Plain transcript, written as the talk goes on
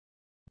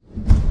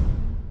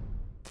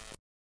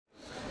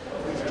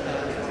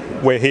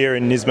We're here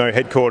in Nismo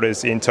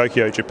headquarters in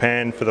Tokyo,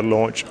 Japan for the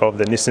launch of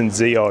the Nissan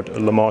ZEOD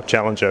Le Mans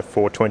Challenger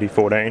for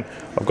 2014.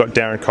 I've got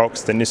Darren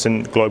Cox, the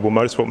Nissan Global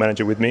Motorsport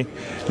Manager with me.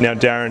 Now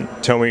Darren,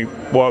 tell me,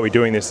 why are we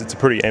doing this? It's a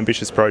pretty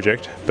ambitious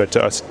project, but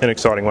an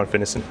exciting one for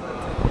Nissan.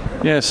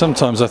 Yeah,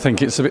 sometimes I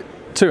think it's a bit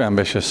too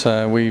ambitious.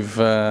 We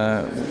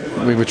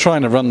were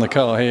trying to run the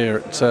car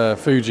here at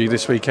Fuji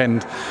this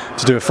weekend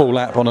to do a full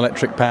lap on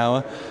electric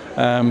power,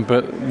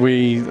 but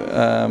we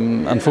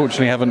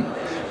unfortunately haven't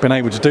been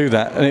able to do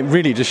that, and it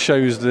really just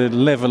shows the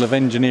level of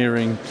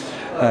engineering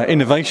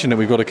innovation that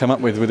we've got to come up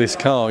with this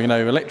car. You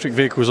know, electric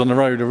vehicles on the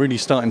road are really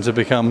starting to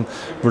become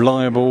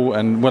reliable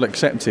and well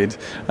accepted,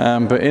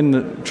 but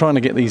in trying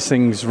to get these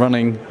things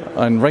running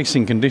in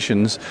racing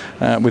conditions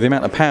with the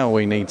amount of power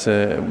we need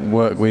to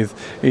work with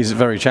is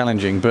very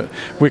challenging. But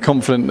we're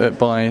confident that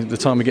by the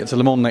time we get to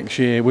Le Mans next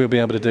year, we'll be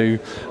able to do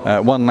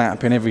one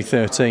lap in every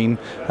 13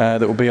 that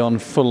will be on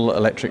full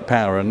electric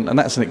power, and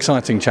that's an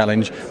exciting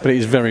challenge, but it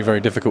is very, very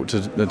difficult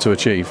to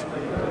achieve.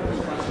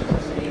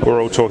 We're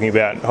all talking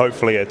about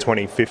hopefully a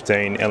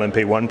 2015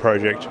 LMP1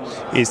 project.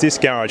 Is this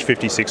Garage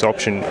 56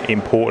 option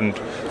important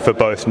for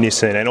both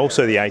Nissan and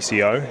also the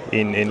ACO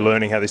in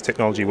learning how this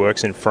technology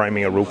works and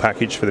framing a rule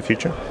package for the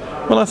future?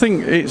 Well, I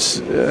think it's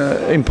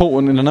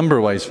important in a number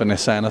of ways for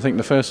Nissan. I think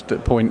the first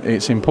point,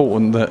 it's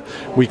important that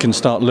we can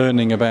start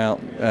learning about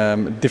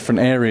different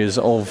areas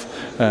of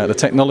the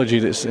technology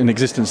that's in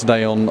existence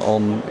today on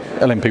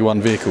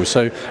LMP1 vehicles.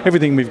 So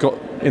everything we've got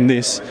in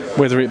this,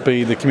 whether it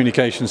be the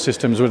communication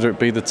systems, whether it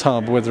be the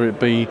tub, whether it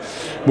be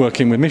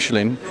working with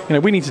Michelin, you know,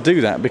 we need to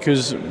do that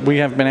because we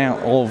have been out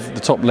of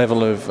the top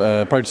level of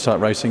prototype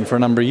racing for a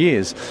number of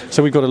years.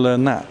 So we've got to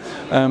learn that.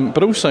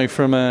 But also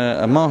from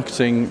a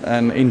marketing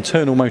and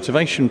internal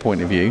motivation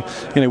point of view,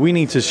 you know, we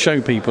need to show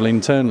people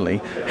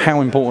internally how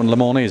important Le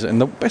Mans is,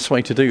 and the best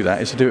way to do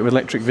that is to do it with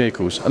electric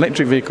vehicles.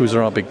 Electric vehicles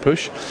are our big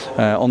push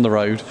on the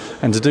road,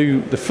 and to do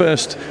the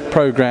first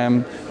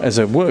program as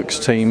a works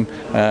team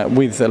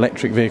with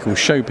electric vehicles,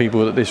 show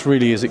people that this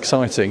really is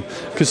exciting,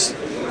 because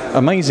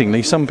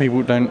amazingly some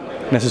people don't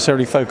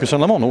necessarily focus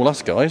on Le Mans. All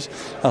us guys,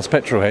 us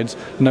petrol heads,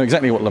 know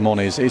exactly what Le Mans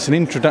is. It's an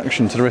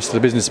introduction to the rest of the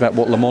business about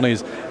what Le Mans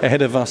is,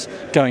 ahead of us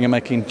going and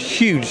making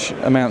huge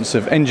amounts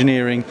of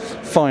engineering,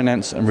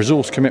 finance and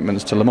resource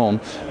commitments to Le Mans.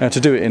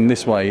 To do it in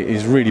this way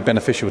is really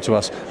beneficial to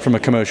us from a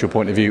commercial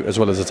point of view as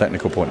well as a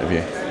technical point of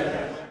view.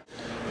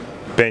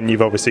 Ben,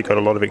 you've obviously got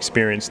a lot of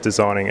experience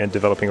designing and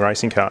developing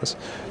racing cars.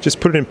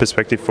 Just put it in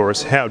perspective for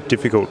us. How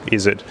difficult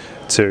is it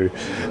to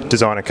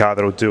design a car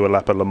that will do a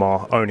lap of Le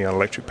Mans only on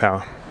electric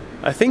power?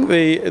 I think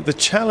the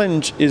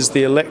challenge is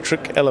the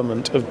electric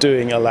element of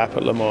doing a lap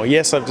at Le Mans.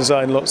 Yes, I've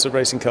designed lots of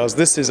racing cars.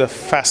 This is a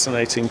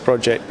fascinating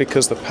project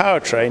because the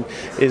powertrain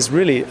is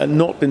really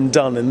not been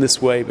done in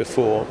this way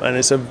before, and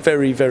it's a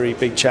very, very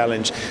big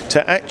challenge.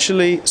 To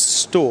actually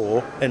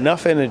store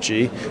enough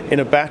energy in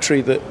a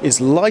battery that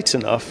is light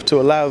enough to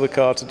allow the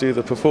car to do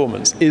the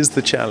performance is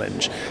the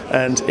challenge.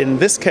 And in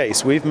this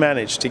case, we've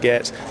managed to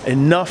get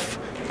enough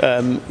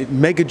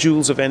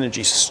megajoules of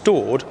energy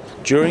stored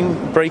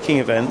during braking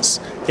events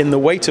in the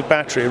weight of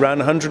battery, around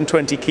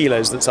 120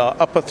 kilos. That's our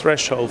upper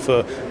threshold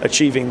for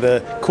achieving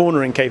the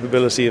cornering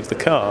capability of the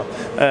car,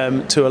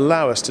 to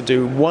allow us to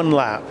do one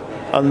lap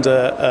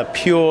under a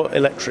pure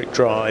electric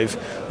drive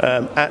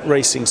at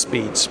racing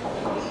speeds.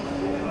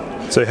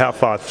 So how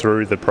far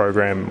through the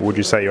program would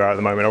you say you are at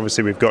the moment?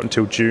 Obviously we've got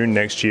until June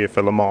next year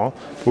for Le Mans,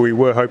 but we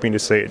were hoping to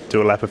see it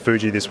do a lap of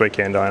Fuji this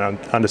weekend. I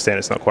understand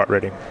it's not quite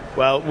ready.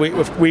 Well,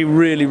 we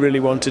really, really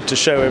wanted to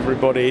show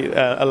everybody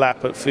a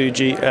lap at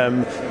Fuji.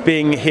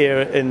 Being here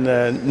in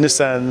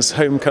Nissan's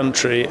home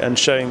country and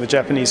showing the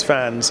Japanese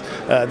fans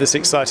this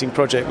exciting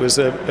project was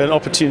an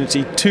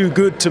opportunity too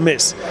good to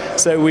miss.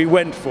 So we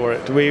went for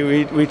it.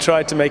 We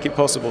tried to make it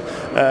possible.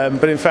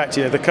 But in fact,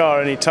 you know, the car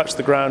only touched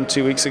the ground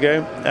 2 weeks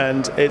ago,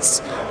 and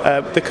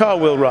the car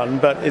will run,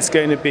 but it's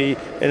going to be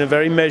in a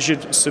very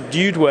measured,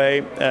 subdued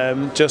way,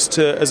 just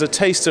as a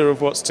taster of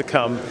what's to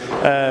come.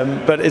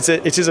 But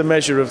it is a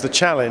measure of the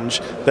challenge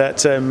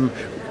that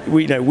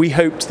we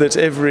hoped that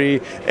every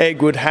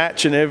egg would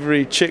hatch and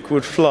every chick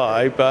would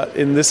fly, but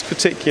in this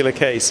particular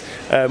case,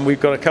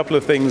 we've got a couple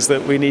of things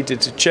that we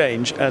needed to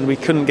change, and we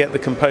couldn't get the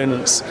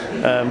components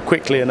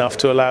quickly enough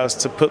to allow us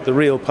to put the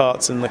real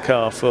parts in the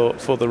car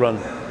for the run.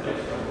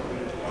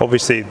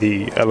 Obviously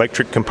the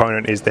electric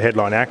component is the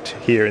headline act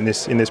here in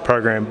this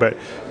program, but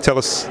tell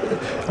us,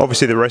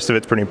 obviously the rest of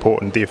it's pretty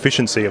important, the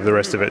efficiency of the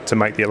rest of it to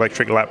make the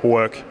electric lap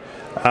work.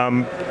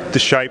 The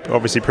shape,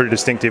 obviously pretty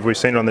distinctive, we've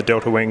seen it on the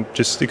Delta Wing.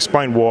 Just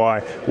explain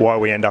why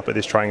we end up at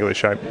this triangular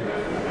shape.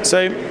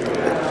 So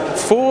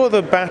for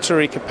the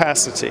battery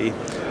capacity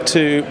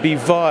to be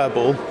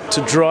viable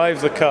to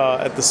drive the car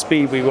at the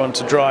speed we want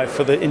to drive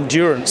for the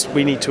endurance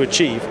we need to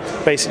achieve,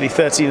 basically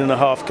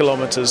 13.5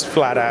 kilometers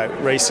flat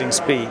out racing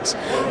speeds,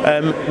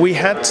 we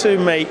had to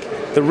make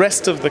the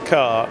rest of the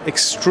car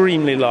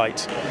extremely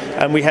light,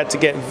 and we had to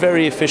get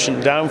very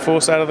efficient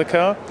downforce out of the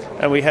car,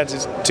 and we had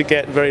to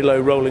get very low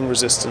rolling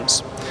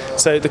resistance.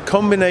 So the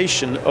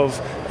combination of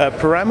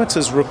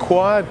parameters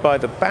required by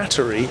the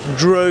battery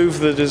drove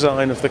the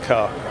design of the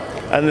car.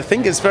 And I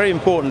think it's very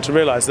important to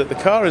realise that the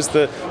car is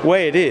the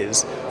way it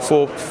is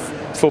for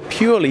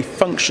purely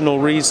functional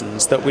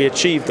reasons, that we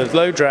achieve the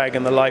low drag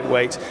and the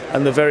lightweight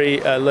and the very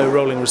low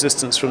rolling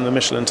resistance from the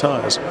Michelin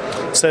tyres.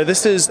 So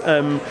this is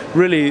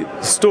really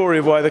the story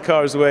of why the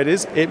car is the way it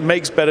is. It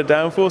makes better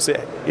downforce,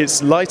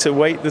 it's lighter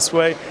weight this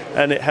way,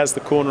 and it has the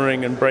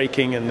cornering and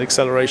braking and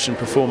acceleration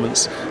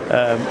performance,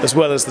 as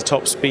well as the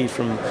top speed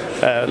from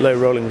low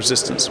rolling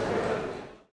resistance.